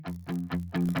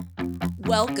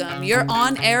Welcome. You're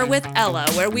on air with Ella,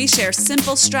 where we share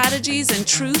simple strategies and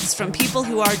truths from people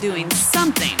who are doing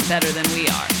something better than we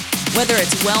are. Whether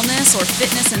it's wellness or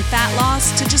fitness and fat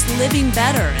loss, to just living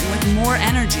better and with more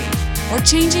energy, or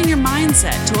changing your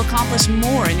mindset to accomplish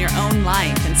more in your own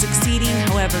life and succeeding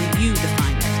however you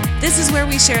define it. This is where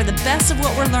we share the best of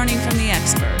what we're learning from the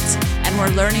experts, and we're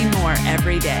learning more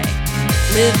every day.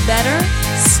 Live better,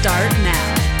 start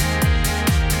now.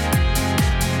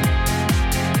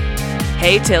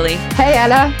 Hey, Tilly. Hey,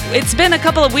 Ella. It's been a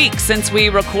couple of weeks since we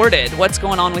recorded. What's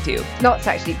going on with you? Lots,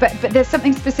 actually. But there's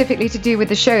something specifically to do with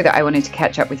the show that I wanted to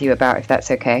catch up with you about, if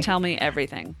that's okay. Tell me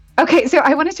everything. Okay, so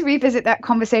I wanted to revisit that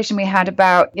conversation we had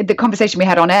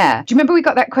on air. Do you remember we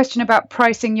got that question about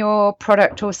pricing your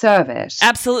product or service?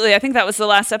 Absolutely. I think that was the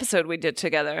last episode we did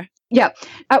together. Yeah.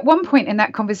 At one point in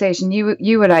that conversation,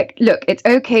 you were like, look, it's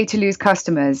okay to lose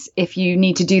customers if you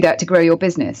need to do that to grow your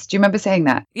business. Do you remember saying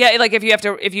that? Yeah, like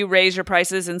if you raise your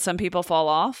prices and some people fall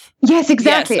off? Yes,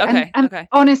 exactly. Yes, okay, and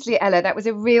honestly, Ella, that was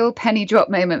a real penny drop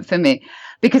moment for me.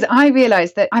 Because I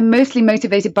realized that I'm mostly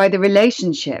motivated by the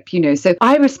relationship, so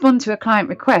I respond to a client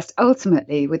request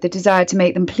ultimately with the desire to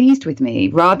make them pleased with me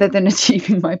rather than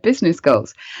achieving my business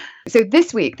goals. So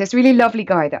this week, this really lovely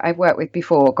guy that I've worked with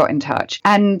before got in touch.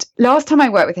 And last time I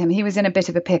worked with him, he was in a bit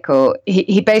of a pickle.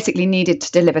 He basically needed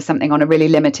to deliver something on a really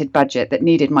limited budget that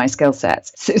needed my skill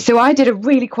sets. So I did a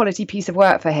really quality piece of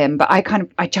work for him, but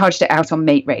I charged it out on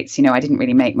mate rates. I didn't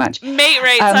really make much. Mate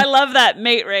rates. I love that.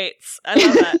 Mate rates. I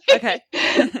love that. Okay.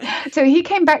 So he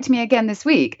came back to me again this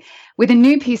week with a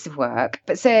new piece of work,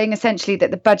 but saying essentially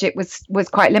that the budget was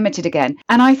quite limited again.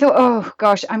 And I thought, oh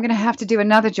gosh, I'm going to have to do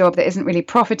another job that isn't really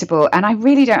profitable. And I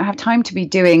really don't have time to be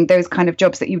doing those kind of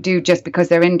jobs that you do just because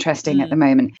they're interesting at the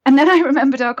moment. And then I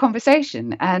remembered our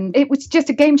conversation, and it was just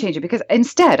a game changer because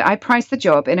instead I priced the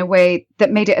job in a way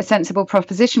that made it a sensible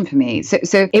proposition for me.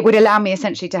 So it would allow me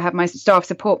essentially to have my staff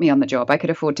support me on the job. I could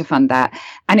afford to fund that,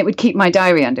 and it would keep my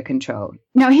diary under control.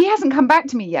 Now, he hasn't come back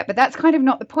to me yet, but that's kind of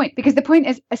not the point, because the point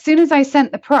is, as soon as I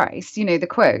sent the price, the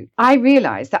quote, I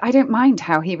realized that I don't mind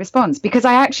how he responds, because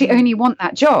I actually only want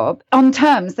that job on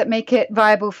terms that make it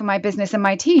viable for my business and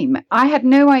my team. I had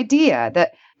no idea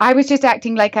that I was just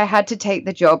acting like I had to take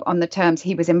the job on the terms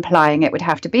he was implying it would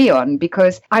have to be on,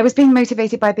 because I was being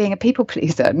motivated by being a people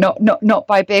pleaser, not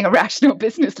by being a rational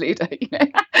business leader.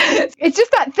 It's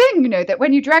just that thing, that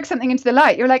when you drag something into the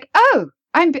light, you're like, oh,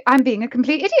 I'm being a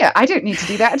complete idiot. I don't need to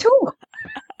do that at all.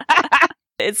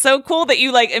 It's so cool that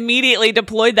you immediately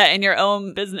deployed that in your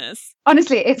own business.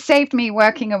 Honestly, it saved me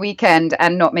working a weekend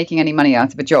and not making any money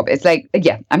out of a job. It's like,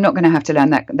 yeah, I'm not going to have to learn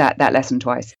that lesson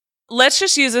twice. Let's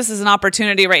just use this as an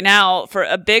opportunity right now for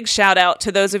a big shout out to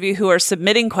those of you who are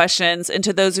submitting questions, and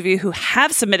to those of you who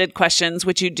have submitted questions,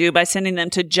 which you do by sending them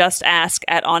to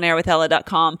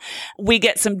justask@onairwithella.com. We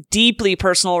get some deeply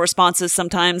personal responses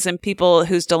sometimes, and people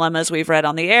whose dilemmas we've read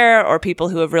on the air, or people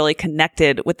who have really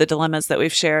connected with the dilemmas that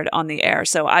we've shared on the air.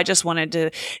 So I just wanted to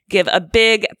give a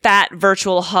big fat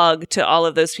virtual hug to all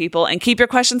of those people, and keep your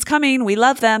questions coming. We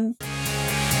love them.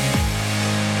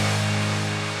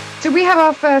 So we have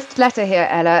our first letter here,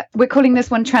 Ella. We're calling this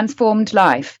one Transformed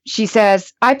Life. She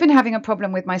says, I've been having a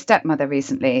problem with my stepmother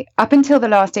recently. Up until the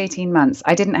last 18 months,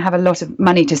 I didn't have a lot of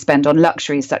money to spend on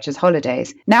luxuries such as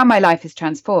holidays. Now my life is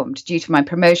transformed due to my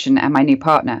promotion and my new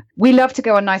partner. We love to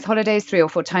go on nice holidays 3 or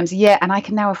 4 times a year, and I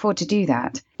can now afford to do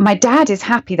that. My dad is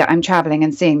happy that I'm traveling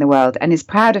and seeing the world and is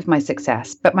proud of my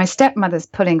success, but my stepmother's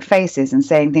pulling faces and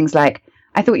saying things like,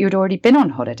 I thought you'd already been on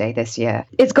holiday this year.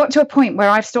 It's got to a point where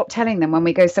I've stopped telling them when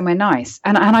we go somewhere nice.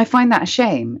 And I find that a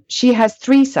shame. She has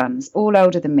 3 sons, all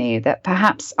older than me, that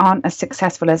perhaps aren't as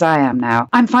successful as I am now.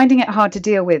 I'm finding it hard to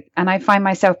deal with, and I find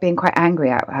myself being quite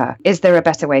angry at her. Is there a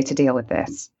better way to deal with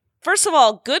this? First of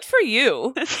all, good for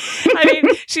you. I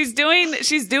mean, she's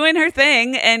doing her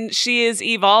thing, and she is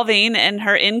evolving, and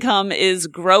her income is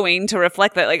growing to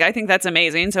reflect that. I think that's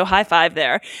amazing. So high five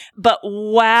there. But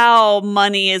wow,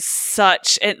 money and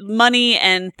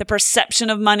the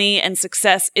perception of money and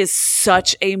success is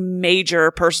such a major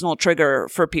personal trigger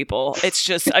for people. It's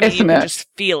just, you can just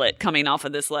feel it coming off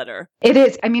of this letter. It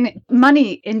is. I mean,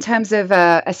 money in terms of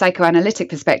a psychoanalytic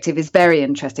perspective is very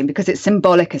interesting because it's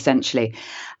symbolic, essentially.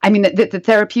 I mean, the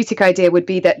therapeutic idea would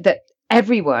be that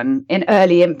everyone in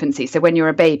early infancy, so when you're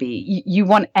a baby, you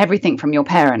want everything from your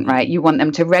parent, right? You want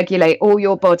them to regulate all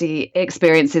your body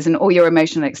experiences and all your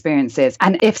emotional experiences.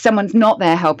 And if someone's not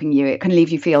there helping you, it can leave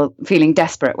you feeling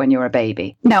desperate when you're a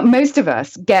baby. Now, most of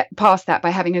us get past that by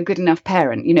having a good enough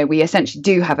parent. You know, we essentially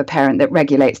do have a parent that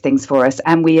regulates things for us,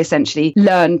 and we essentially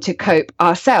learn to cope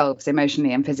ourselves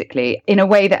emotionally and physically in a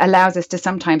way that allows us to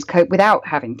sometimes cope without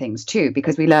having things too,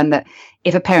 because we learn that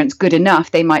if a parent's good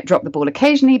enough, they might drop the ball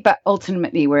occasionally, but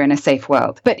ultimately we're in a safe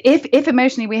world. But if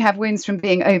emotionally we have wounds from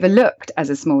being overlooked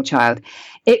as a small child,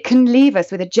 it can leave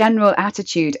us with a general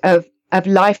attitude of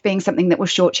life being something that will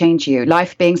shortchange you,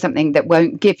 life being something that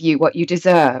won't give you what you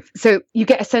deserve. So you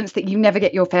get a sense that you never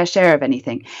get your fair share of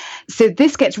anything. So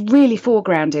this gets really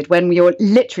foregrounded when you're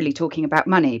literally talking about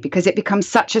money, because it becomes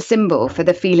such a symbol for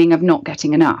the feeling of not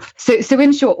getting enough. So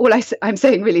in short, all I'm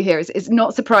saying really here is it's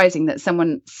not surprising that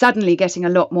someone suddenly getting a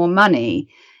lot more money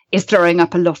is throwing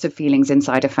up a lot of feelings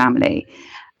inside a family.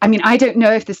 I mean, I don't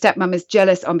know if the stepmom is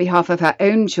jealous on behalf of her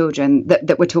own children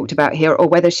that were talked about here, or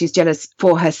whether she's jealous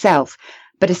for herself.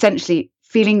 But essentially,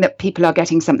 feeling that people are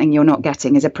getting something you're not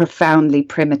getting is a profoundly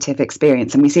primitive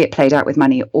experience. And we see it played out with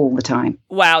money all the time.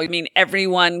 Wow. I mean,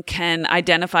 everyone can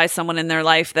identify someone in their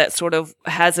life that sort of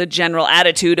has a general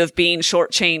attitude of being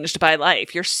shortchanged by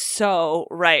life. You're so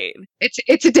right.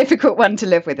 It's a difficult one to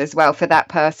live with as well for that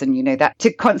person, you know, that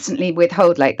to constantly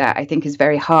withhold like that, I think is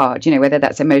very hard, you know, whether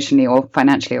that's emotionally or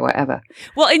financially or whatever.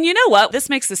 Well, and you know what? This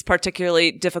makes this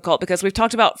particularly difficult because we've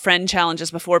talked about friend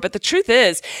challenges before, but the truth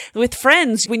is with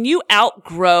friends, when you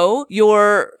outgrow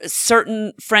your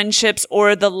certain friendships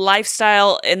or the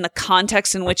lifestyle and the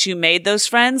context in which you made those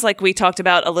friends, like we talked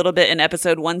about a little bit in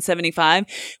episode 175,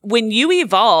 when you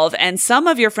evolve and some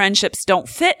of your friendships don't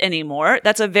fit anymore,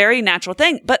 that's a very natural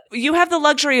thing, but you have the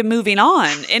luxury of moving on.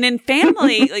 And in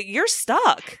family, like, you're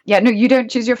stuck. Yeah, no, you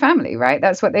don't choose your family, right?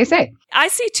 That's what they say. I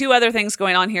see two other things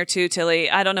going on here too,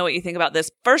 Tilly. I don't know what you think about this.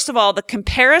 First of all, the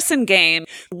comparison game.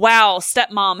 Wow,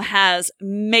 stepmom has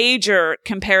major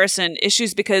comparison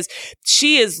issues because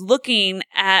she is looking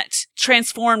at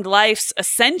Transformed Life's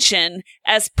ascension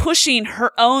as pushing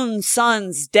her own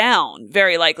sons down,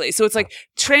 very likely. So it's like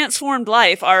Transformed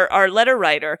Life, our letter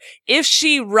writer, if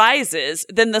she rises,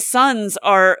 then the sons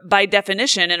are by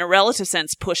definition, in a relative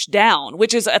sense, pushed down,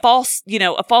 which is a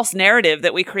false narrative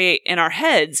that we create in our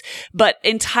heads, but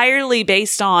entirely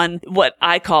based on what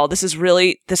I call, this is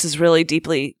really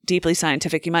deeply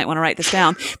scientific. You might want to write this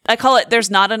down. I call it "there's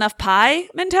not enough pie"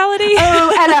 mentality.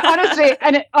 Oh,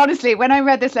 Ella, honestly, when I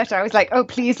read this letter, I was like, oh,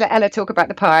 please let Ella talk about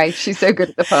the pie. She's so good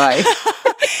at the pie.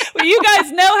 Well, you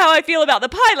guys know how I feel about the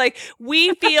pie. Like,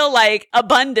 we feel like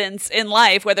abundance in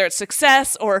life, whether it's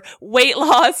success or weight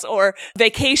loss or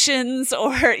vacations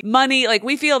or money, like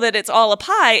we feel that it's all a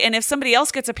pie. And if somebody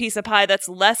else gets a piece of pie, that's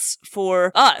less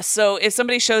for us. So if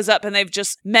somebody shows up and they've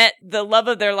just met the love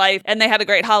of their life and they had a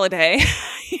great holiday,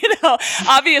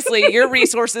 obviously your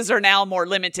resources are now more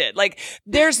limited. Like,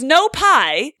 there's no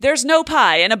pie.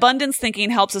 And abundance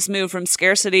thinking helps us move from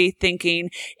scarcity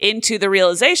thinking into the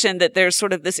realization that there's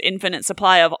sort of this infinite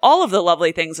supply of all of the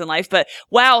lovely things in life. But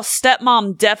wow,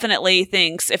 stepmom definitely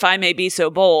thinks, if I may be so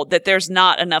bold, that there's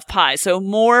not enough pie. So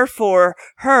more for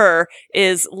her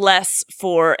is less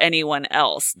for anyone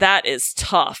else. That is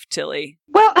tough, Tilly.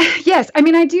 Well, yes. I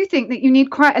mean, I do think that you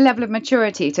need quite a level of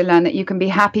maturity to learn that you can be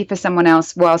happy for someone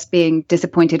else whilst being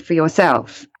disappointed for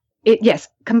yourself. Yes,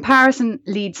 comparison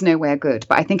leads nowhere good,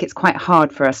 but I think it's quite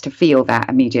hard for us to feel that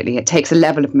immediately. It takes a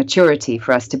level of maturity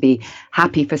for us to be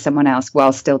happy for someone else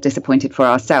while still disappointed for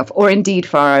ourselves, or indeed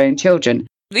for our own children.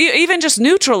 Even just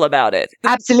neutral about it.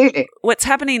 Absolutely. What's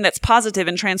happening that's positive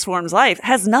and transforms life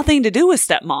has nothing to do with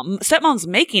stepmom. Stepmom's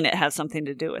making it have something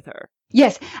to do with her.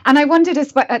 Yes. And I wondered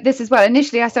this as well.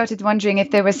 Initially, I started wondering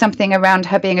if there was something around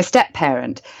her being a step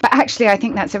parent. But actually, I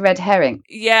think that's a red herring.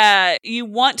 Yeah. You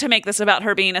want to make this about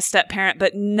her being a step parent,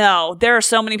 but no, there are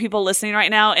so many people listening right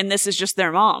now, and this is just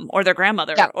their mom or their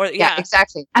grandmother. Yeah,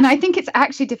 exactly. And I think it's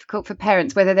actually difficult for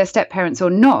parents, whether they're step parents or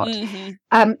not.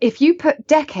 Mm-hmm. If you put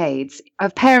decades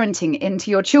of parenting into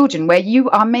your children where you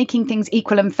are making things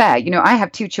equal and fair. You know, I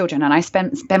have 2 children and I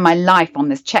spend my life on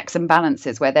this checks and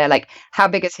balances where they're like, how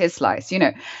big is his slice? You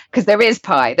know, because there is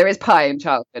pie in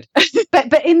childhood.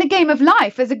 but in the game of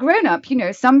life as a grown up, you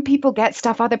know, some people get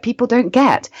stuff other people don't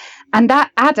get. And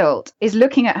that adult is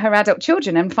looking at her adult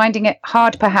children and finding it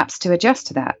hard perhaps to adjust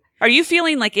to that. Are you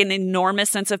feeling like an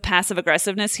enormous sense of passive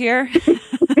aggressiveness here?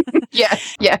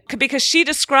 Yes, yeah. Because she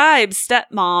describes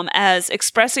stepmom as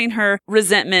expressing her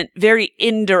resentment very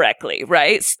indirectly,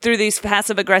 right? Through these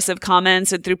passive aggressive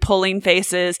comments and through pulling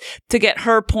faces to get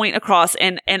her point across.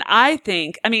 And I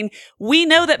think, I mean, we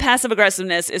know that passive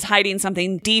aggressiveness is hiding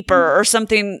something deeper or some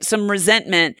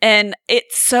resentment. And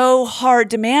it's so hard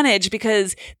to manage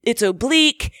because it's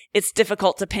oblique. It's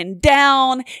difficult to pin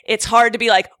down. It's hard to be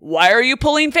like, why are you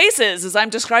pulling faces as I'm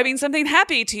describing something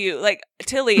happy to you? Like,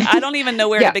 Tilly, I don't even know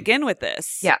where to begin with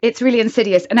this. Yeah, it's really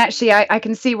insidious. And actually, I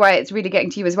can see why it's really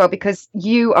getting to you as well, because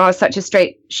you are such a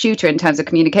straight shooter in terms of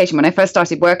communication. When I first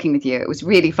started working with you, it was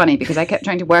really funny because I kept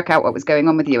trying to work out what was going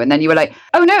on with you. And then you were like,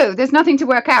 oh, no, there's nothing to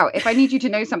work out. If I need you to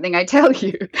know something, I tell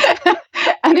you.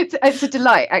 And it's a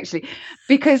delight, actually,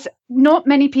 because not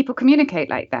many people communicate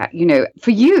like that. You know,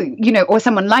 for you, you know, or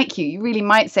someone like you, you really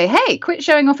might say, hey, quit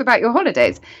showing off about your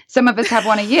holidays. Some of us have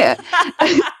one a year.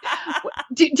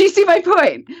 Do you see my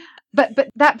point? But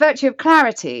that virtue of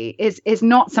clarity is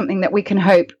not something that we can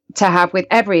hope to have with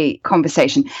every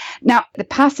conversation. Now, the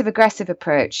passive aggressive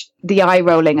approach, the eye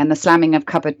rolling and the slamming of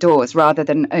cupboard doors rather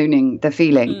than owning the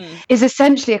feeling is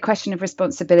essentially a question of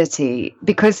responsibility.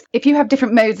 Because if you have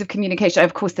different modes of communication,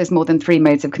 of course, there's more than 3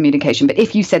 modes of communication. But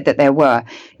if you said that there were,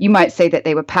 you might say that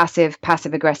they were passive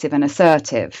aggressive and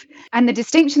assertive. And the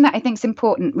distinction that I think is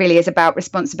important really is about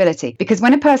responsibility. Because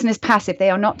when a person is passive, they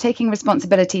are not taking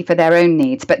responsibility for their own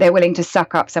needs, but they're willing to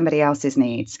suck up somebody else's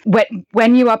needs.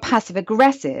 When you are passive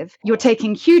aggressive, you're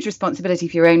taking huge responsibility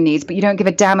for your own needs, but you don't give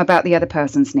a damn about the other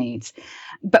person's needs.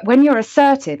 But when you're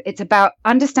assertive, it's about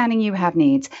understanding you have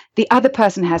needs, the other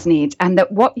person has needs, and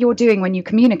that what you're doing when you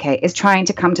communicate is trying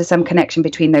to come to some connection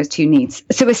between those two needs.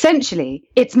 So essentially,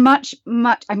 it's much,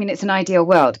 I mean, it's an ideal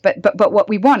world, but what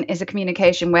we want is a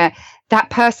communication where that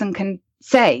person can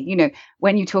say, you know,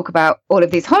 when you talk about all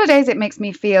of these holidays, it makes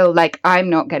me feel like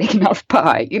I'm not getting enough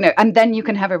pie, you know, and then you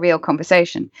can have a real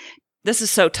conversation. This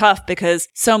is so tough because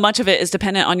so much of it is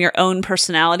dependent on your own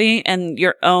personality and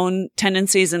your own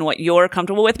tendencies and what you're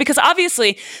comfortable with. Because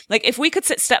obviously, like if we could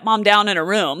sit stepmom down in a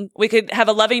room, we could have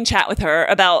a loving chat with her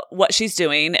about what she's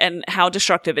doing and how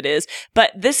destructive it is.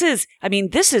 But this is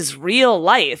real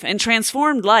life, and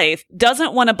transformed life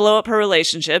doesn't want to blow up her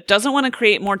relationship, doesn't want to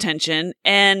create more tension,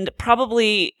 and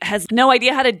probably has no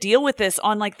idea how to deal with this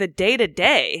on like the day to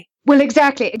day. Well,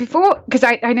 exactly. Before, because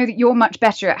I know that you're much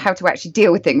better at how to actually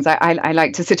deal with things. I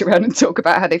like to sit around and talk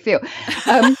about how they feel.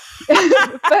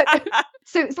 But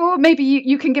so maybe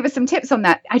you can give us some tips on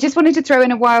that. I just wanted to throw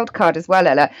in a wild card as well,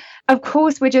 Ella. Of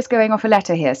course, we're just going off a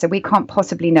letter here, so we can't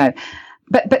possibly know.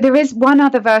 But there is one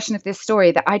other version of this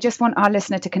story that I just want our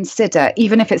listener to consider,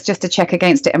 even if it's just to check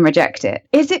against it and reject it.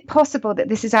 Is it possible that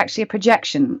this is actually a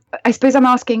projection? I suppose I'm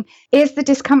asking, is the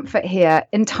discomfort here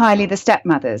entirely the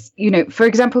stepmother's? You know, for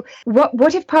example,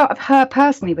 what if part of her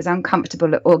personally was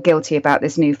uncomfortable or guilty about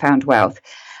this newfound wealth?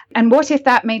 And what if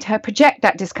that made her project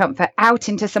that discomfort out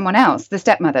into someone else, the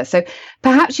stepmother? So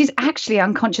perhaps she's actually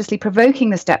unconsciously provoking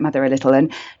the stepmother a little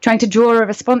and trying to draw a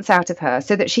response out of her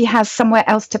so that she has somewhere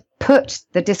else to put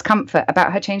the discomfort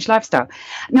about her changed lifestyle.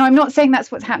 Now, I'm not saying that's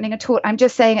what's happening at all. I'm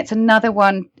just saying it's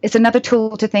another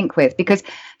tool to think with, because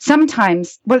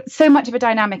sometimes, well, so much of a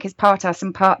dynamic is part us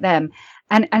and part them.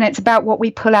 And it's about what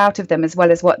we pull out of them as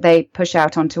well as what they push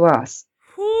out onto us.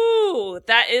 Whew,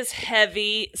 that is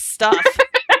heavy stuff.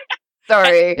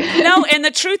 Sorry. No, and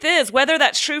the truth is, whether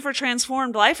that's true for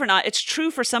transformed life or not, it's true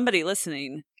for somebody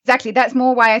listening. Exactly. That's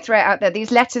more why I throw it out there.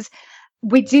 These letters,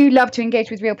 we do love to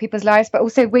engage with real people's lives, but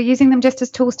also we're using them just as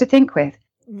tools to think with.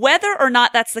 Whether or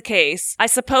not that's the case, I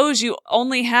suppose you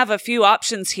only have a few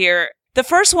options here. The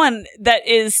first one that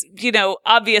is, you know,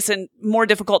 obvious and more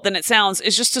difficult than it sounds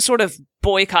is just to sort of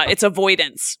boycott. It's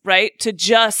avoidance, right? To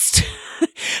just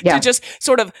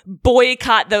sort of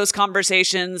boycott those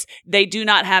conversations. They do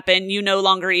not happen. You no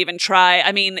longer even try.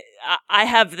 I mean, I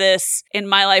have this in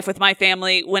my life with my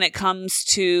family when it comes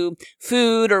to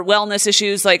food or wellness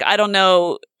issues. Like, I don't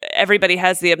know, everybody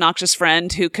has the obnoxious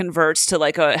friend who converts to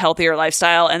like a healthier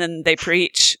lifestyle and then they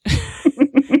preach.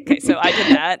 Okay, so I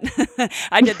did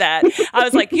that. I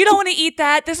was like, you don't want to eat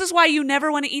that. This is why you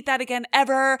never want to eat that again,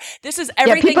 ever. This is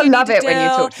everything you need to do. People love it when you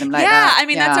talk to them like that. Yeah, I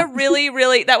mean, that's a really,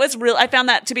 I found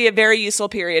that to be a very useful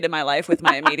period in my life with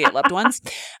my immediate loved ones.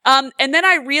 And then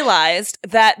I realized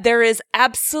that there is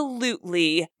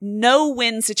absolutely no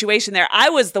win situation there. I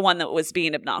was the one that was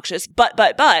being obnoxious, but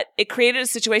it created a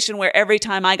situation where every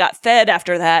time I got fed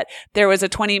after that, there was a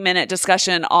 20-minute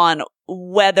discussion on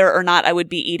whether or not I would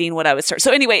be eating what I was served.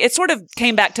 So anyway, it sort of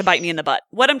came back to bite me in the butt.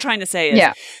 What I'm trying to say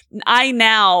is I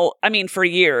now, for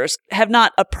years, have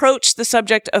not approached the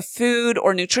subject of food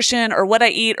or nutrition or what I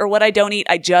eat or what I don't eat.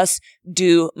 I just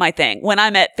do my thing when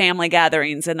I'm at family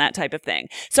gatherings and that type of thing.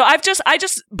 So I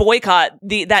just boycott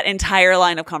that entire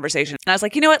line of conversation. And I was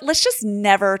like, you know what? Let's just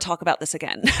never talk about this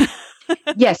again.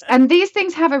 Yes. And these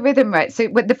things have a rhythm, right? So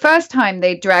the first time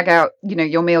they drag out,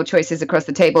 your meal choices across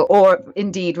the table, or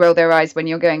indeed roll their eyes when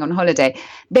you're going on holiday,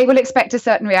 they will expect a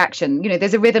certain reaction.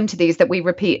 There's a rhythm to these that we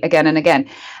repeat again and again.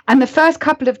 And the first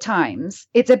couple of times,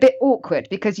 it's a bit awkward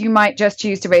because you might just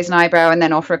choose to raise an eyebrow and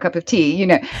then offer a cup of tea,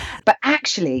 But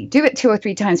actually, do it 2 or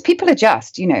 3 times. People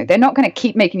adjust, they're not going to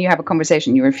keep making you have a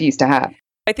conversation you refuse to have.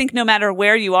 I think no matter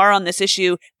where you are on this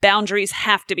issue, boundaries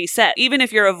have to be set. Even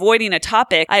if you're avoiding a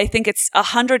topic, I think it's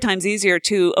 100 times easier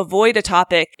to avoid a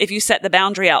topic if you set the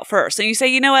boundary out first. And you say,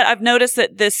 you know what, I've noticed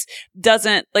that this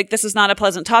is not a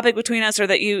pleasant topic between us, or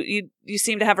that you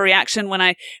seem to have a reaction when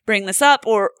I bring this up,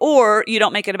 or you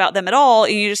don't make it about them at all.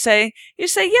 And you just say,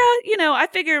 yeah, I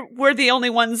figure we're the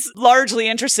only ones largely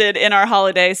interested in our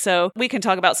holiday, so we can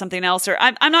talk about something else. Or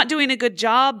I'm not doing a good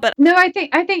job, but no, I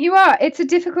think you are. It's a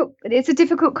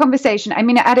difficult conversation.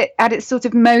 At its sort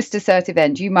of most assertive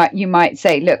end, you might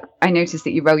say, look, I notice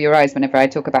that you roll your eyes whenever I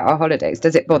talk about our holidays.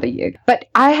 Does it bother you? But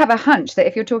I have a hunch that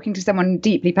if you're talking to someone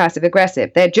deeply passive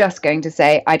aggressive, they're just going to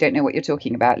say, I don't know what you're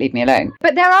talking about. Leave me alone.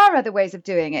 But there are other ways of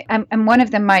doing it. And one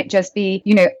of them might just be,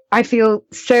 I feel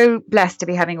so blessed to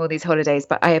be having all these holidays,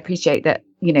 but I appreciate that,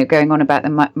 going on about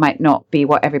them might not be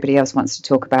what everybody else wants to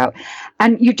talk about.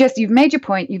 And you've made your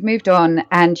point, you've moved on,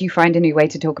 and you find a new way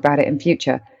to talk about it in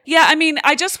future. Yeah,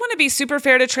 I just want to be super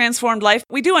fair to Transformed Life.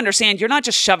 We do understand you're not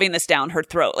just shoving this down her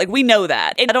throat. Like, we know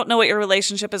that. And I don't know what your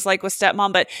relationship is like with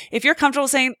stepmom, but if you're comfortable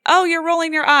saying, oh, you're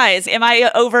rolling your eyes, am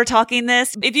I over talking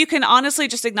this? If you can honestly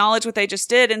just acknowledge what they just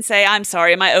did and say, I'm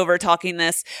sorry, am I over talking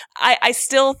this? I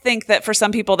still think that for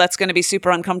some people that's going to be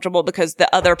super uncomfortable because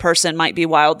the other person might be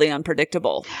wildly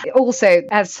unpredictable. Also,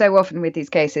 as so often with these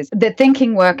cases, the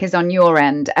thinking work is on your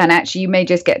end. And actually, you may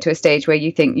just get to a stage where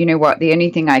you think, you know what, the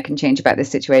only thing I can change about this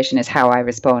situation is how I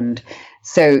respond.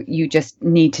 So you just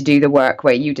need to do the work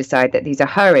where you decide that these are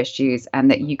her issues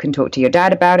and that you can talk to your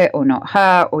dad about it, or not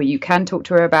her, or you can talk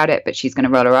to her about it, but she's going to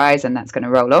roll her eyes and that's going to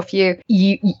roll off you.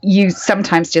 You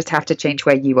sometimes just have to change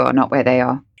where you are, not where they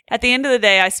are. At the end of the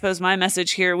day, I suppose my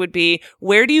message here would be,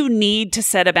 where do you need to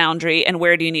set a boundary and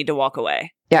where do you need to walk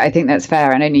away? Yeah, I think that's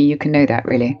fair. And only you can know that,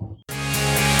 really.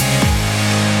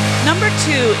 Number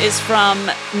 2 is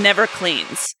from Never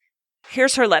Cleans.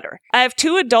 Here's her letter. I have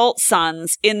 2 adult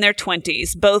sons in their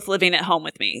 20s, both living at home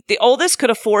with me. The oldest could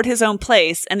afford his own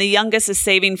place, and the youngest is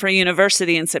saving for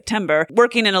university in September,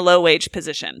 working in a low-wage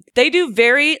position. They do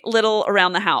very little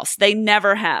around the house. They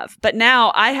never have. But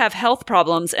now I have health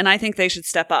problems, and I think they should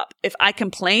step up. If I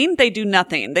complain, they do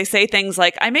nothing. They say things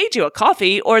like, I made you a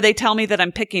coffee, or they tell me that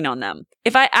I'm picking on them.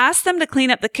 If I ask them to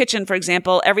clean up the kitchen, for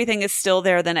example, everything is still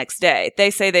there the next day. They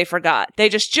say they forgot. They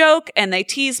just joke, and they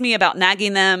tease me about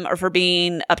nagging them or for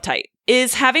being uptight.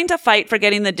 Is having to fight for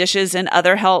getting the dishes and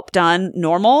other help done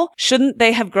normal? Shouldn't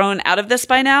they have grown out of this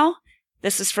by now?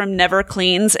 This is from Never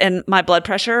Cleans, and my blood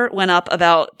pressure went up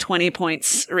about 20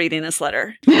 points reading this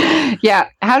letter. Yeah.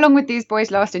 How long would these boys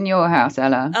last in your house,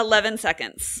 Ella? 11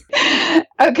 seconds.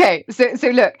 Okay. So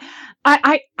look,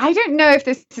 I don't know if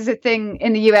this is a thing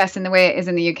in the US in the way it is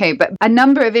in the UK, but a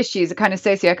number of issues, kind of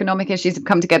socioeconomic issues, have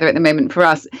come together at the moment for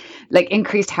us, like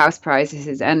increased house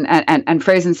prices and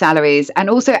frozen salaries, and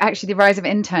also actually the rise of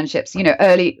internships,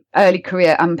 early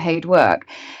career unpaid work.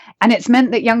 And it's meant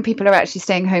that young people are actually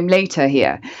staying home later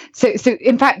here. So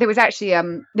in fact, there was actually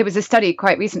there was a study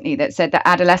quite recently that said that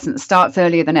adolescence starts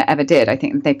earlier than it ever did. I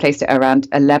think they placed it around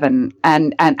 11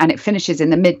 and it finishes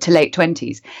in the mid to late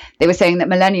 20s. They were saying that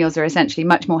millennials are essentially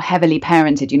much more heavily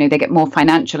parented. They get more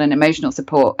financial and emotional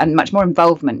support and much more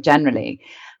involvement generally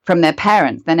from their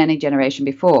parents than any generation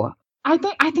before. I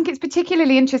think it's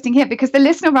particularly interesting here because the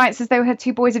listener writes as though her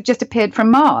 2 boys have just appeared from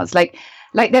Mars. Like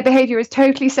their behavior is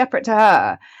totally separate to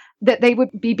her, that they would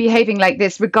be behaving like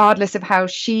this regardless of how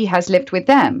she has lived with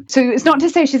them. So it's not to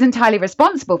say she's entirely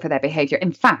responsible for their behavior.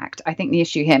 In fact, I think the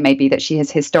issue here may be that she has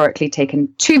historically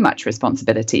taken too much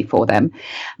responsibility for them.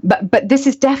 But this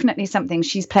is definitely something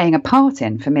she's playing a part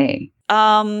in for me.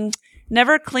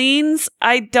 Never Cleans.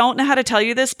 I don't know how to tell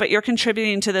you this, but you're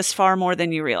contributing to this far more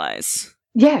than you realize.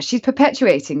 Yeah, she's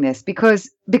perpetuating this because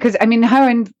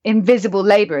her invisible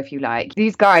labor, if you like,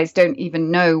 these guys don't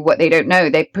even know what they don't know.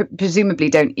 They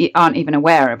presumably aren't even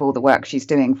aware of all the work she's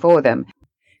doing for them.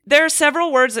 There are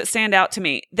several words that stand out to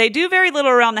me. They do very little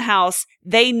around the house.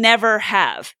 They never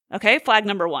have. Okay, flag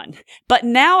number 1. But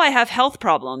now I have health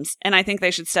problems and I think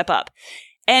they should step up.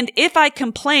 And if I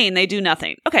complain, they do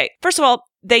nothing. Okay, first of all,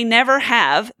 they never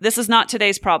have. This is not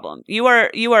today's problem. You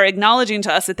are acknowledging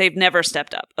to us that they've never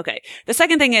stepped up. Okay. The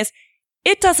second thing is,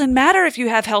 it doesn't matter if you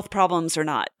have health problems or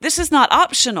not. This is not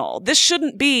optional. This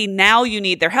shouldn't be now you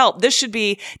need their help. This should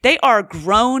be, they are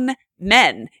grown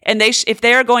men. And if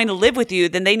they are going to live with you,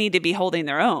 then they need to be holding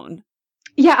their own.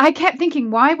 Yeah, I kept thinking,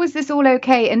 why was this all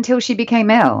okay until she became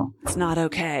ill? It's not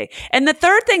okay. And the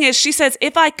third thing is she says,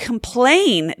 if I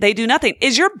complain, they do nothing.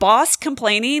 Is your boss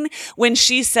complaining when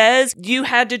she says you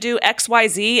had to do X, Y,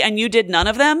 Z and you did none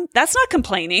of them? That's not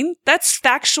complaining. That's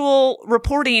factual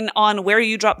reporting on where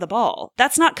you dropped the ball.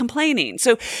 That's not complaining.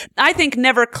 So I think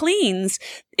Never Cleans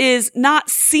is not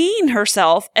seeing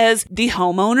herself as the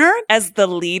homeowner, as the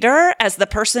leader, as the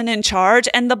person in charge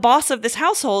and the boss of this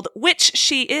household, which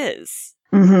she is.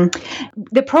 Mm-hmm.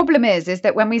 The problem is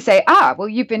that when we say, well,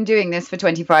 you've been doing this for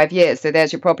 25 years, so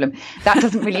there's your problem, that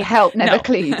doesn't really help Never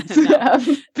Cleans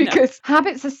because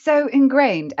habits are so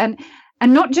ingrained and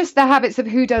not just the habits of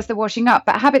who does the washing up,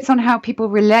 but habits on how people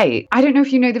relate. I don't know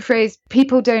if you know the phrase,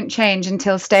 people don't change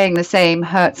until staying the same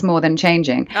hurts more than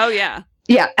changing. Oh, yeah.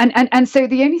 Yeah. And so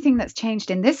the only thing that's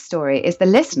changed in this story is the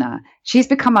listener. She's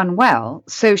become unwell,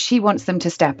 so she wants them to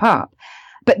step up.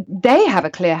 But they have a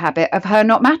clear habit of her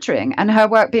not mattering and her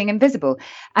work being invisible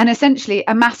and essentially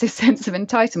a massive sense of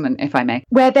entitlement, if I may,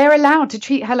 where they're allowed to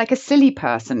treat her like a silly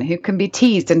person who can be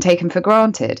teased and taken for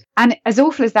granted. And as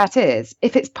awful as that is,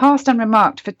 if it's passed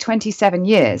unremarked for 27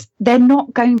 years, they're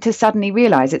not going to suddenly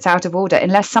realize it's out of order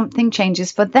unless something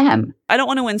changes for them. I don't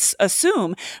want to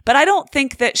assume, but I don't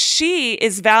think that she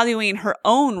is valuing her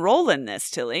own role in this,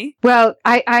 Tilly. Well,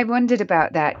 I wondered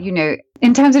about that,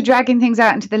 in terms of dragging things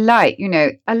out into the light,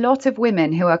 a lot of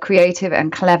women who are creative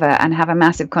and clever and have a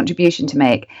massive contribution to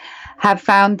make have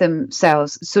found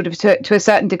themselves sort of to a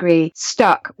certain degree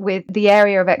stuck with the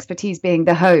area of expertise being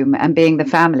the home and being the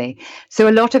family. So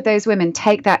a lot of those women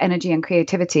take that energy and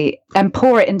creativity and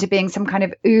pour it into being some kind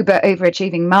of uber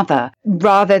overachieving mother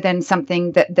rather than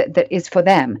something that is for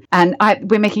them. And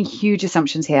we're making huge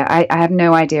assumptions here. I have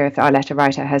no idea if our letter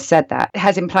writer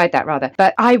has implied that rather.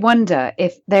 But I wonder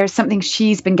if there's something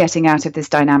she's been getting out of this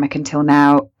dynamic until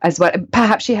now as well.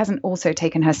 Perhaps she hasn't also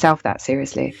taken herself that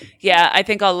seriously. Yeah, I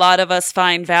think a lot of us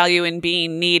find value in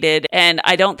being needed. And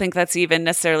I don't think that's even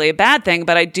necessarily a bad thing,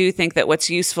 but I do think that what's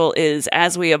useful is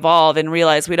as we evolve and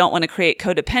realize we don't want to create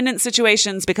codependent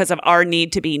situations because of our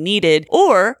need to be needed,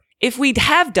 or if we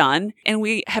have done and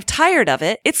we have tired of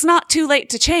it, it's not too late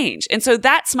to change. And so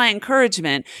that's my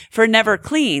encouragement for Never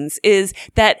Cleans is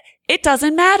that it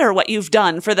doesn't matter what you've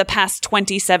done for the past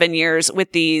 27 years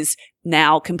with these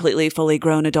now completely fully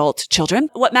grown adult children.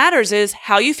 What matters is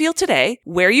how you feel today,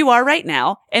 where you are right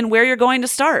now, and where you're going to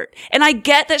start. And I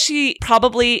get that she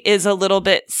probably is a little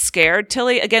bit scared,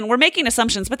 Tilly. Again, we're making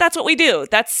assumptions, but that's what we do.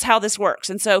 That's how this works.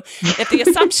 And so if the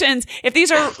assumptions, if these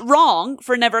are wrong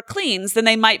for Never Cleans, then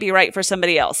they might be right for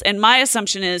somebody else. And my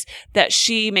assumption is that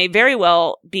she may very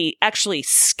well be actually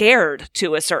scared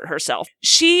to assert herself.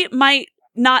 She might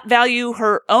not value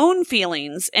her own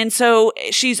feelings. And so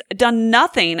she's done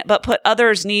nothing but put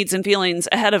others' needs and feelings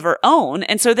ahead of her own.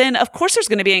 And so then, of course, there's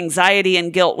going to be anxiety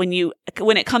and guilt when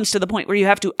it comes to the point where you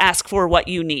have to ask for what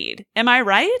you need. Am I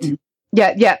right?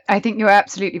 Yeah, I think you're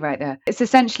absolutely right there. It's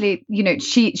essentially,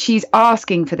 she's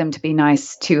asking for them to be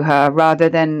nice to her rather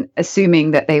than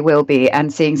assuming that they will be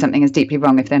and seeing something as deeply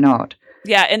wrong if they're not.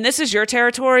 Yeah, and this is your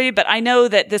territory, but I know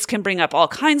that this can bring up all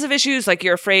kinds of issues, like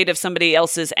you're afraid of somebody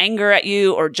else's anger at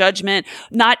you or judgment,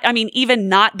 even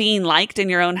not being liked in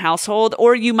your own household,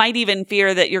 or you might even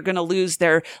fear that you're going to lose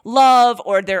their love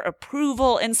or their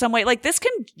approval in some way. Like this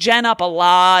can gen up a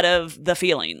lot of the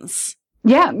feelings.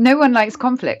 Yeah, no one likes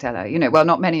conflict, Ella. Well,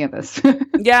 not many of us.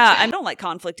 Yeah, I don't like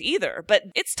conflict either, but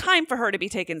it's time for her to be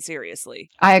taken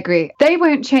seriously. I agree. They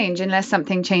won't change unless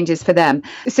something changes for them.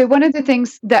 So one of the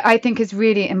things that I think is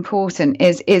really important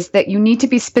is that you need to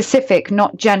be specific,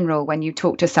 not general, when you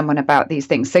talk to someone about these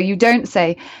things. So you don't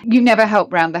say, you never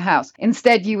help round the house.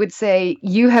 Instead, you would say,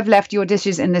 you have left your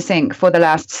dishes in the sink for the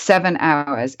last 7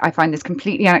 hours. I find this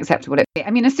completely unacceptable.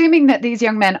 Assuming that these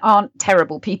young men aren't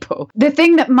terrible people, the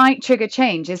thing that might trigger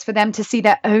change is for them to see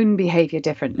their own behavior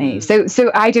differently.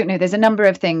 So I don't know, there's a number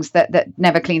of things that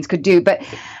Never Cleans could do, but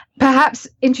perhaps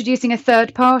introducing a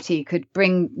third party could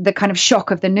bring the kind of shock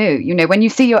of the new. When you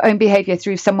see your own behavior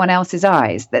through someone else's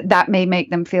eyes, that may make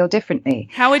them feel differently.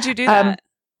 How would you do that?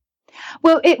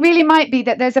 Well, it really might be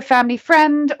that there's a family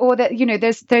friend, or that,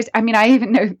 there's, I mean, I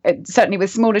even know, certainly with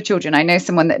smaller children, I know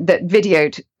someone that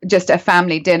videoed just a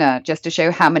family dinner just to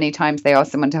show how many times they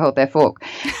asked someone to hold their fork.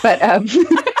 But,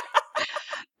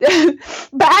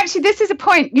 but actually, this is a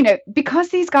point, because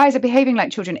these guys are behaving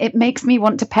like children, it makes me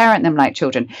want to parent them like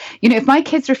children. If my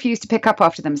kids refuse to pick up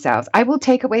after themselves, I will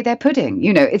take away their pudding.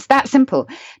 It's that simple.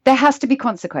 There has to be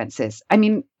consequences. I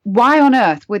mean, why on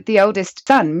earth would the oldest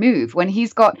son move when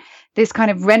he's got this kind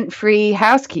of rent-free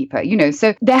housekeeper?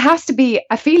 So there has to be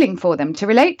a feeling for them to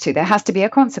relate to. There has to be a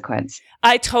consequence.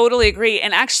 I totally agree.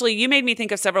 And actually, you made me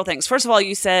think of several things. First of all,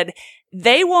 you said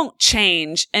they won't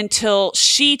change until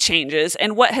she changes.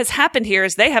 And what has happened here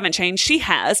is they haven't changed. She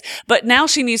has. But now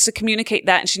she needs to communicate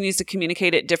that, and she needs to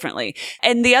communicate it differently.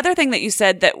 And the other thing that you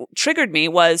said that triggered me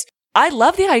was, I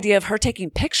love the idea of her taking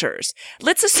pictures.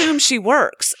 Let's assume she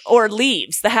works or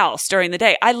leaves the house during the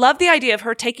day. I love the idea of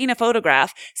her taking a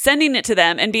photograph, sending it to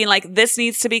them, and being like, this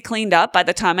needs to be cleaned up by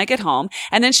the time I get home.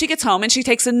 And then she gets home and she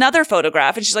takes another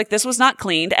photograph and she's like, this was not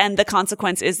cleaned, and the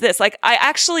consequence is this. Like, I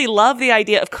actually love the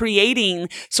idea of creating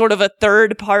sort of a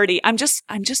third party. I'm just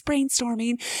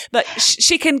brainstorming, but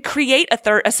she can create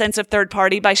a sense of third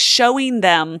party by showing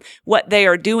them what they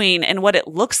are doing and what it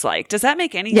looks like. Does that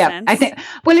make any sense? I think,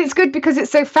 well, it's good because it's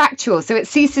so factual. So it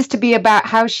ceases to be about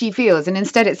how she feels, and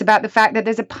instead it's about the fact that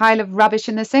there's a pile of rubbish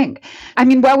in the sink. I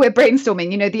mean, while we're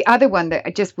brainstorming, the other one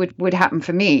that just would happen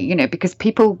for me, because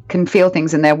people can feel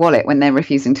things in their wallet when they're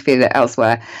refusing to feel it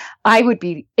elsewhere. I would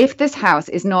be, if this house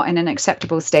is not in an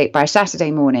acceptable state by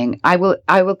Saturday morning, I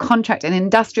will contract an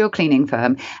industrial cleaning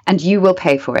firm, and you will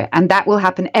pay for it. And that will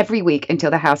happen every week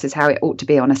until the house is how it ought to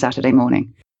be on a Saturday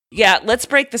morning. Yeah, let's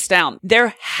break this down.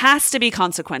 There has to be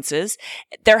consequences.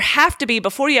 There have to be,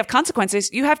 before you have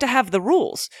consequences, you have to have the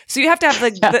rules. So you have to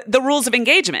have the rules of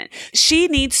engagement. She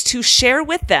needs to share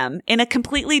with them in a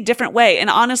completely different way. And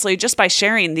honestly, just by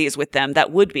sharing these with them,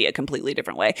 that would be a completely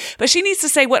different way. But she needs to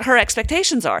say what her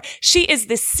expectations are. She is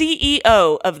the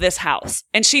CEO of this house,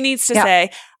 and she needs to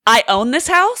say, I own this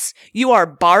house. You are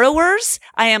borrowers.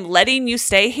 I am letting you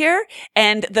stay here.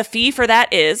 And the fee for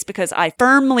that is, because I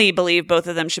firmly believe both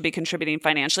of them should be contributing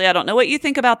financially. I don't know what you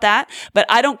think about that, but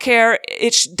I don't care.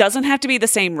 It doesn't have to be the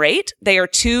same rate. They are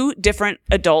two different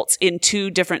adults in two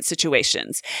different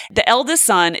situations. The eldest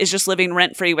son is just living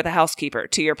rent-free with a housekeeper,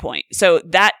 to your point. So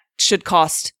that should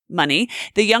cost money.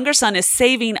 The younger son is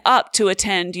saving up to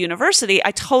attend university.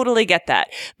 I totally get that.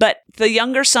 But the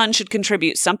younger son should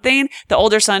contribute something. The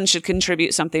older son should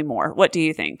contribute something more. What do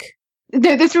you think?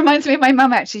 No, this reminds me of my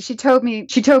mum, actually. She told me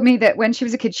that when she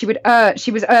was a kid, she was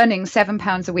earning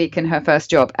 £7 a week in her first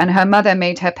job, and her mother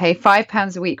made her pay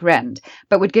 £5 a week rent,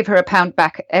 but would give her £1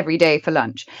 back every day for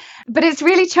lunch. But it's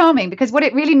really charming, because what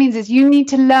it really means is you need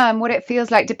to learn what it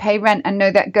feels like to pay rent and know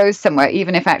that goes somewhere,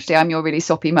 even if actually I'm your really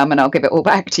soppy mum and I'll give it all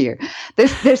back to you.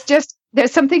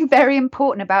 There's something very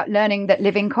important about learning that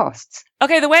living costs.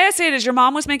 Okay, the way I say it is your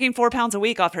mom was making £4 a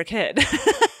week off her kid.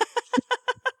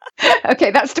 Okay,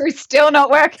 that story's still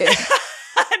not working.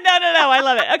 No. I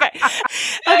love it.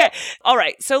 Okay. All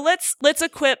right. So let's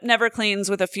equip Never Cleans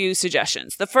with a few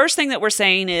suggestions. The first thing that we're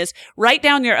saying is write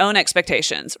down your own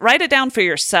expectations. Write it down for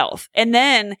yourself, and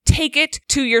then take it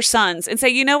to your sons and say,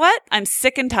 you know what? I'm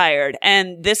sick and tired,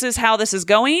 and this is how this is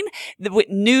going.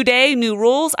 New day, new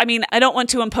rules. I mean, I don't want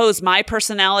to impose my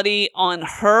personality on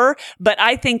her, but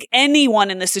I think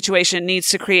anyone in this situation needs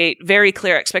to create very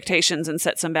clear expectations and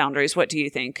set some boundaries. What do you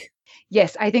think?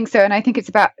 Yes, I think so. And I think it's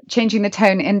about changing the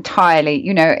tone entirely.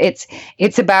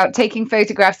 It's about taking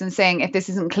photographs and saying, if this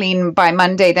isn't clean by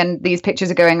Monday, then these pictures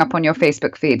are going up on your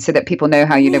Facebook feed so that people know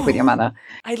how you live with your mother.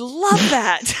 I love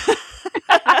that.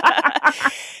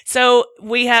 So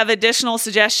we have additional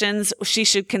suggestions. She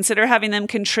should consider having them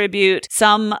contribute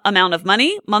some amount of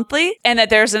money monthly, and that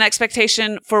there's an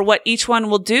expectation for what each one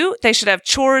will do. They should have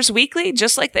chores weekly,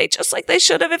 just like they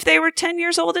should have if they were 10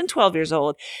 years old and 12 years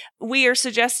old. We are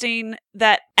suggesting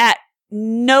that at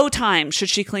no time should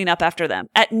she clean up after them.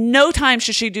 At no time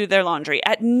should she do their laundry.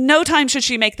 At no time should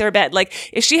she make their bed. Like,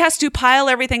 if she has to pile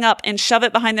everything up and shove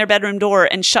it behind their bedroom door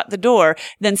and shut the door,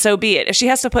 then so be it. If she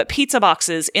has to put pizza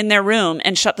boxes in their room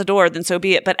and shut the door, then so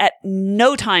be it. But at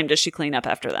no time does she clean up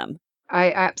after them.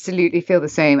 I absolutely feel the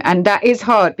same. And that is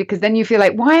hard, because then you feel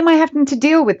like, why am I having to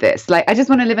deal with this? Like, I just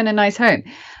want to live in a nice home.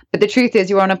 But the truth is,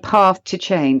 you're on a path to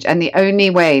change. And the only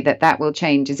way that will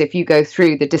change is if you go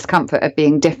through the discomfort of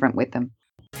being different with them.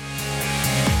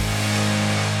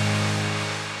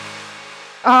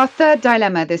 Our third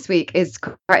dilemma this week is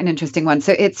quite an interesting one.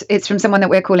 So it's from someone that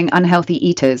we're calling Unhealthy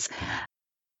Eaters.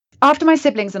 After my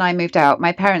siblings and I moved out,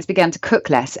 my parents began to cook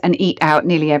less and eat out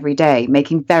nearly every day,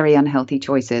 making very unhealthy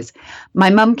choices. My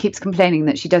mum keeps complaining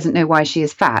that she doesn't know why she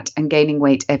is fat and gaining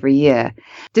weight every year.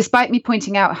 Despite me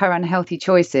pointing out her unhealthy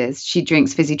choices, she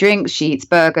drinks fizzy drinks, she eats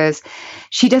burgers.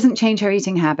 She doesn't change her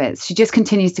eating habits. She just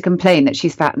continues to complain that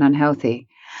she's fat and unhealthy.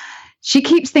 She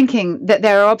keeps thinking that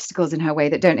there are obstacles in her way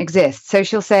that don't exist. So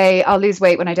she'll say, I'll lose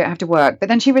weight when I don't have to work. But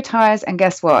then she retires and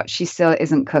guess what? She still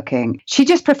isn't cooking. She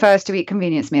just prefers to eat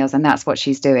convenience meals and that's what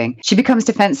she's doing. She becomes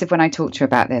defensive when I talk to her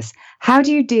about this. How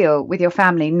do you deal with your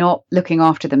family not looking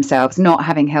after themselves, not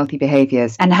having healthy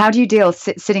behaviors? And how do you deal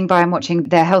sitting by and watching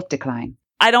their health decline?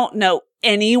 I don't know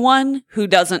anyone who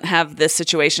doesn't have this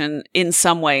situation in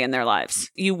some way in their lives.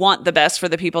 You want the best for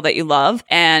the people that you love,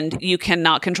 and you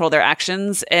cannot control their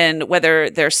actions. And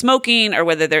whether they're smoking or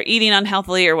whether they're eating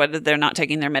unhealthily or whether they're not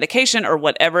taking their medication or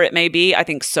whatever it may be, I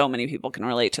think so many people can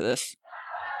relate to this.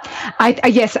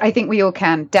 Yes, I think we all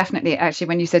can. Definitely. Actually,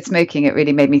 when you said smoking, it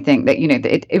really made me think that,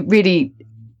 it really,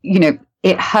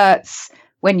 it hurts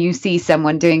when you see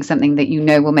someone doing something that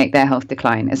will make their health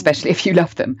decline, especially if you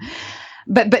love them.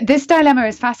 But this dilemma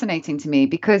is fascinating to me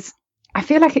because I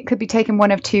feel like it could be taken one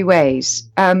of two ways.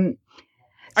 Are you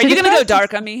going to go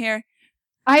dark on me here?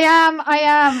 I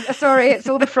am. Sorry, it's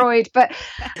all the Freud, but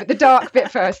the dark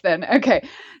bit first then. Okay.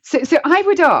 So I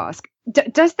would ask,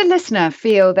 does the listener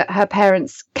feel that her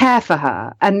parents care for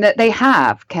her and that they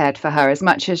have cared for her as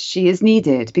much as she is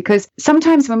needed? Because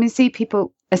sometimes when we see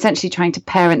people essentially trying to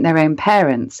parent their own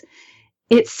parents,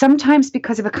 it's sometimes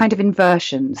because of a kind of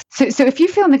inversion. So if you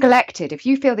feel neglected, if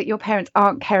you feel that your parents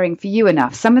aren't caring for you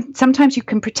enough, sometimes you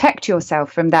can protect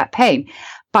yourself from that pain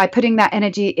by putting that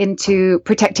energy into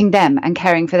protecting them and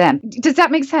caring for them. Does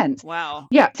that make sense? Wow.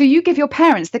 Yeah. So you give your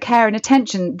parents the care and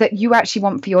attention that you actually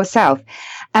want for yourself.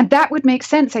 And that would make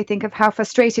sense, I think, of how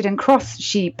frustrated and cross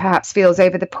she perhaps feels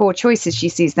over the poor choices she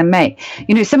sees them make.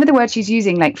 Some of the words she's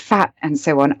using, like fat and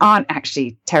so on, aren't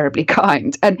actually terribly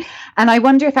kind. And I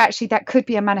wonder if actually that could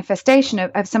be a manifestation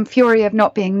of some fury of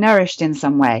not being nourished in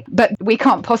some way. But we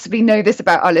can't possibly know this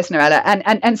about our listener, Ella.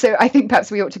 And so I think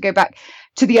perhaps we ought to go back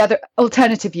to the other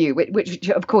alternative view, which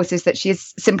of course is that she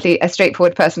is simply a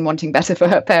straightforward person wanting better for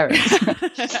her parents.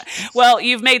 Well,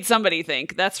 you've made somebody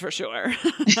think, that's for sure.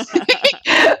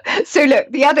 So look,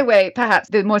 the other way, perhaps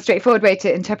the more straightforward way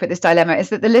to interpret this dilemma is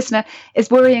that the listener is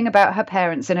worrying about her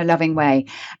parents in a loving way.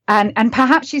 And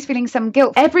perhaps she's feeling some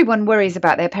guilt. Everyone worries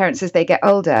about their parents as they get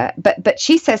older, but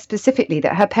she says specifically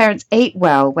that her parents ate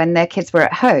well when their kids were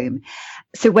at home.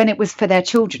 So when it was for their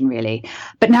children, really.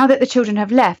 But now that the children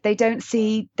have left, they don't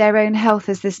see their own health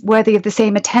as this worthy of the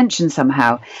same attention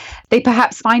somehow. They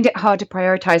perhaps find it hard to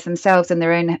prioritize themselves and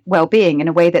their own well-being in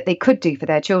a way that they could do for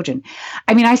their children.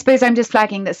 I mean, I suppose I'm just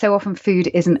flagging that so often food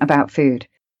isn't about food.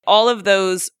 All of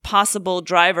those possible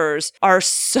drivers are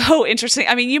so interesting.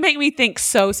 I mean, you make me think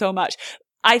so much.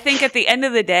 I think at the end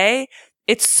of the day,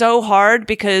 it's so hard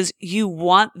because you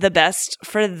want the best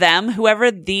for them, whoever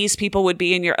these people would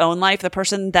be in your own life, the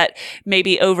person that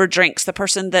maybe overdrinks, the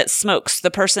person that smokes,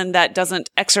 the person that doesn't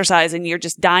exercise and you're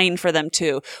just dying for them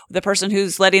too, the person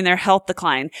who's letting their health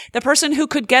decline, the person who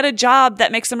could get a job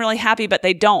that makes them really happy, but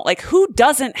they don't. Like, who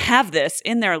doesn't have this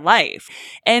in their life?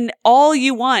 And all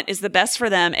you want is the best for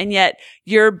them. And yet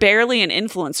you're barely an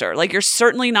influencer. Like, you're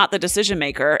certainly not the decision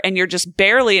maker and you're just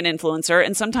barely an influencer.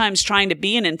 And sometimes trying to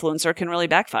be an influencer can really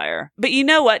backfire. But you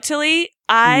know what, Tilly?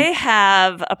 I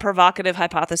have a provocative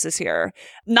hypothesis here.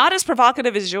 Not as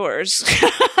provocative as yours.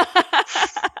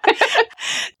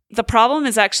 The problem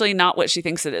is actually not what she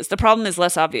thinks it is. The problem is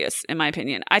less obvious, in my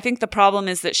opinion. I think the problem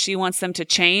is that she wants them to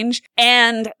change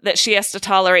and that she has to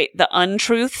tolerate the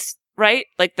untruths, right?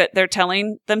 Like that they're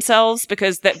telling themselves,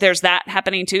 because there's that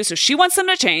happening too. So she wants them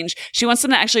to change. She wants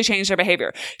them to actually change their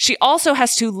behavior. She also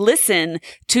has to listen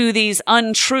to these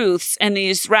untruths and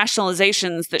these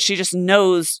rationalizations that she just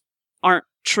knows aren't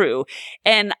true.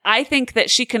 And I think that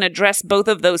she can address both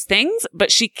of those things,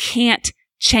 but she can't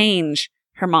change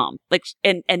her mom. Like,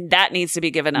 and that needs to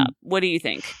be given up. What do you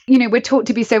think? We're taught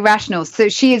to be so rational. So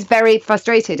she is very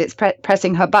frustrated. It's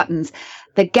pressing her buttons.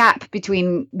 The gap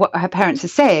between what her parents are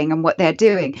saying and what they're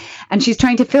doing. And she's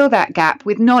trying to fill that gap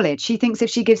with knowledge. She thinks if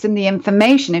she gives them the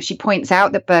information, if she points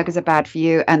out that burgers are bad for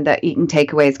you and that eating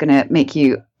takeaway is going to make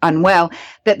you unwell,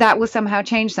 that will somehow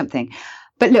change something.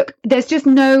 But look, there's just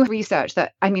no research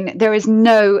there is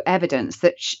no evidence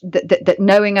that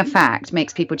knowing a fact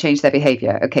makes people change their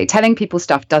behavior. Okay, telling people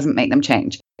stuff doesn't make them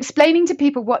change. Explaining to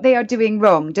people what they are doing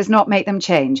wrong does not make them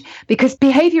change, because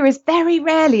behavior is very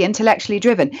rarely intellectually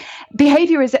driven.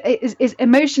 Behavior is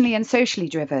emotionally and socially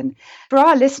driven. For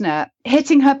our listener,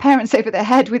 hitting her parents over the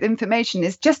head with information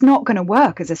is just not going to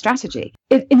work as a strategy.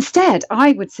 Instead,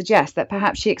 I would suggest that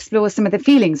perhaps she explores some of the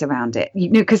feelings around it,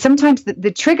 because sometimes the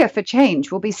trigger for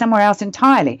change will be somewhere else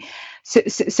entirely.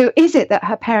 So is it that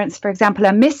her parents, for example,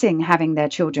 are missing having their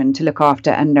children to look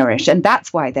after and nourish, and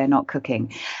that's why they're not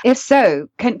cooking? If so,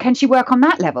 can she work on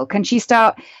that level? Can she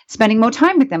start spending more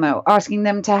time with them, or asking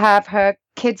them to have her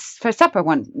kids for supper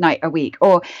one night a week?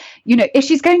 Or, if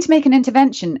she's going to make an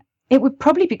intervention, it would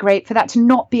probably be great for that to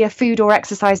not be a food or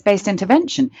exercise-based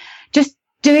intervention. Just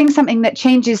doing something that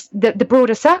changes the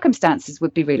broader circumstances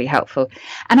would be really helpful.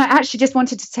 And I actually just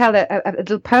wanted to tell a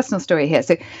little personal story here.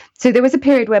 So there was a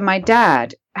period where my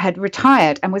dad had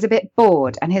retired and was a bit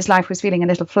bored, and his life was feeling a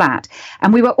little flat.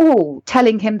 And we were all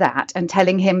telling him that and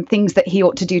telling him things that he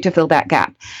ought to do to fill that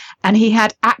gap. And he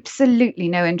had absolutely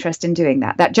no interest in doing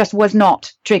that. That just was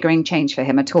not triggering change for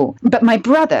him at all. But my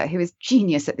brother, who is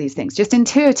genius at these things, just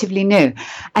intuitively knew.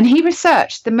 And he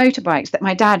researched the motorbikes that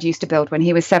my dad used to build when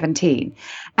he was 17.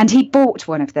 And he bought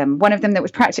one of them that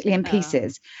was practically in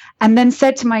pieces. And then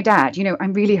said to my dad,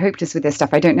 I'm really hopeless with this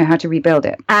stuff. I don't know how to rebuild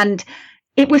it. And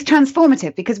it was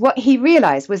transformative, because what he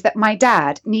realized was that my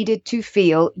dad needed to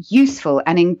feel useful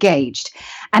and engaged.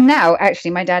 And now,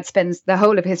 actually, my dad spends the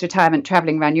whole of his retirement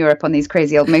traveling around Europe on these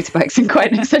crazy old motorbikes in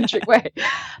quite an eccentric way.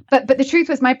 But the truth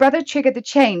was, my brother triggered the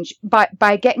change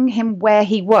by getting him where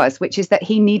he was, which is that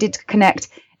he needed to connect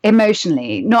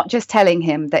emotionally, not just telling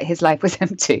him that his life was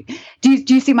empty. Do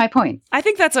you see my point? I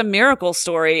think that's a miracle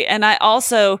story. And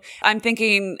I'm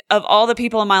thinking of all the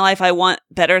people in my life I want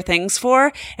better things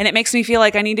for, and it makes me feel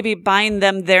like I need to be buying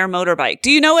them their motorbike. Do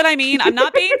you know what I mean? I'm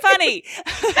not being funny.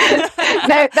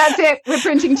 No, that's it. We're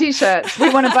printing t-shirts.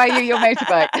 We want to buy you your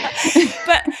motorbike.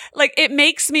 But it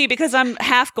makes me, because I'm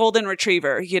half golden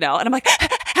retriever, and I'm like,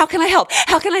 how can I help?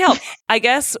 How can I help? I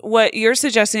guess what you're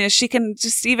suggesting is she can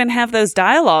just even have those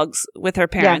dialogues with her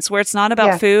parents, where it's not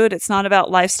about food, it's not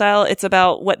about lifestyle, it's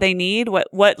about what they need,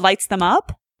 what lights them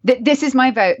up. This is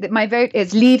my vote. My vote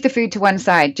is leave the food to one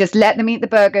side. Just let them eat the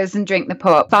burgers and drink the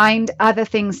pop. Find other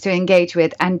things to engage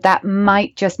with, and that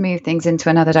might just move things into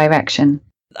another direction.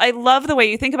 I love the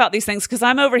way you think about these things, because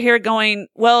I'm over here going,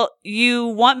 well, you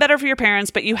want better for your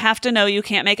parents, but you have to know you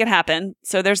can't make it happen.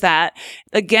 So there's that.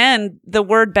 Again, the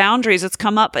word boundaries, it's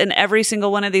come up in every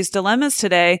single one of these dilemmas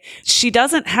today. She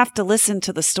doesn't have to listen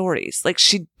to the stories.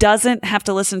 She doesn't have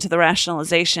to listen to the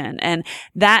rationalization. And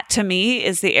that, to me,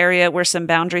 is the area where some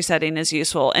boundary setting is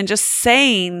useful. And just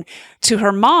saying to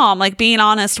her mom, being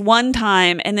honest one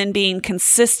time and then being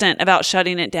consistent about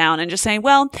shutting it down and just saying,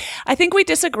 well, I think we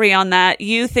disagree on that.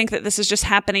 You think that this is just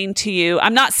happening to you.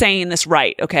 I'm not saying this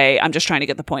right, okay? I'm just trying to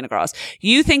get the point across.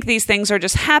 You think these things are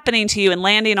just happening to you and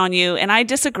landing on you, and I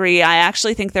disagree. I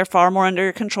actually think they're far more under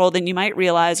your control than you might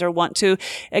realize or want to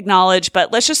acknowledge,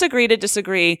 but let's just agree to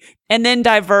disagree, and then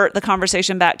divert the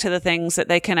conversation back to the things that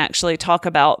they can actually talk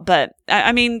about. But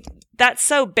I mean, that's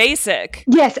so basic.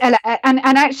 Yes, Ella, and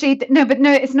actually, no,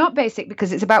 it's not basic,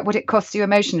 because it's about what it costs you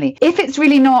emotionally. If it's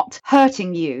really not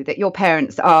hurting you that your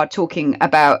parents are talking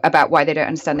about why they don't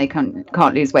understand they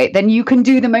can't lose weight, then you can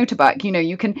do the motorbike.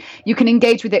 You can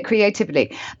engage with it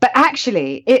creatively. But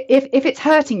actually, if it's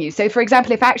hurting you, so for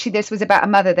example, if actually this was about a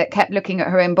mother that kept looking at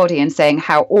her own body and saying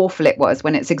how awful it was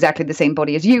when it's exactly the same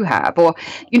body as you have, or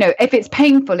if it's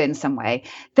painful in some way,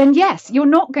 then yes, you're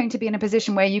not going to be in a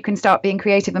position where you can start being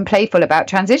creative and playful about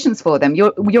transitions for them.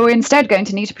 You're instead going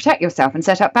to need to protect yourself and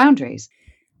set up boundaries.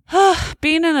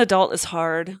 Being an adult is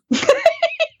hard.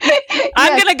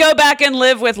 I'm going to go back and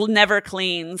live with Never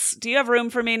Cleans. Do you have room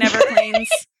for me, Never Cleans?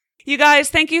 You guys,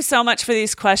 thank you so much for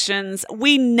these questions.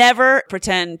 We never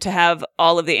pretend to have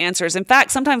all of the answers. In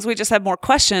fact, sometimes we just have more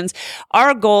questions.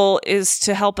 Our goal is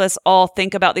to help us all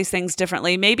think about these things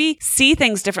differently, maybe see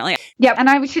things differently. Yeah, and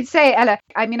I should say, Ella,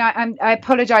 I mean, I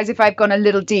apologize if I've gone a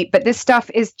little deep, but this stuff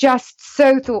is just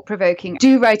so thought-provoking.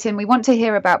 Do write in. We want to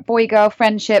hear about boy-girl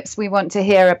friendships. We want to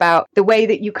hear about the way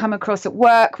that you come across at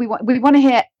work. We want to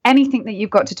hear anything that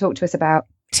you've got to talk to us about.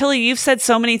 Tilly, you've said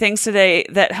so many things today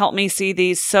that help me see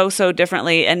these so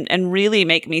differently and really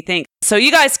make me think. So you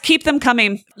guys keep them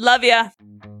coming. Love ya.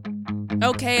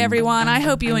 Okay, everyone, I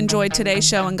hope you enjoyed today's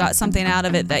show and got something out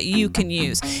of it that you can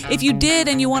use. If you did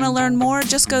and you want to learn more,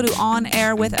 just go to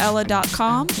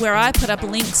onairwithella.com, where I put up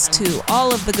links to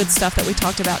all of the good stuff that we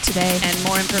talked about today and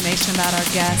more information about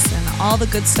our guests and all the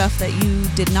good stuff that you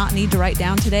did not need to write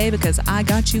down today because I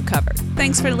got you covered.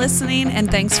 Thanks for listening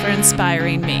and thanks for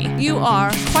inspiring me. You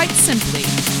are quite simply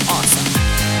awesome.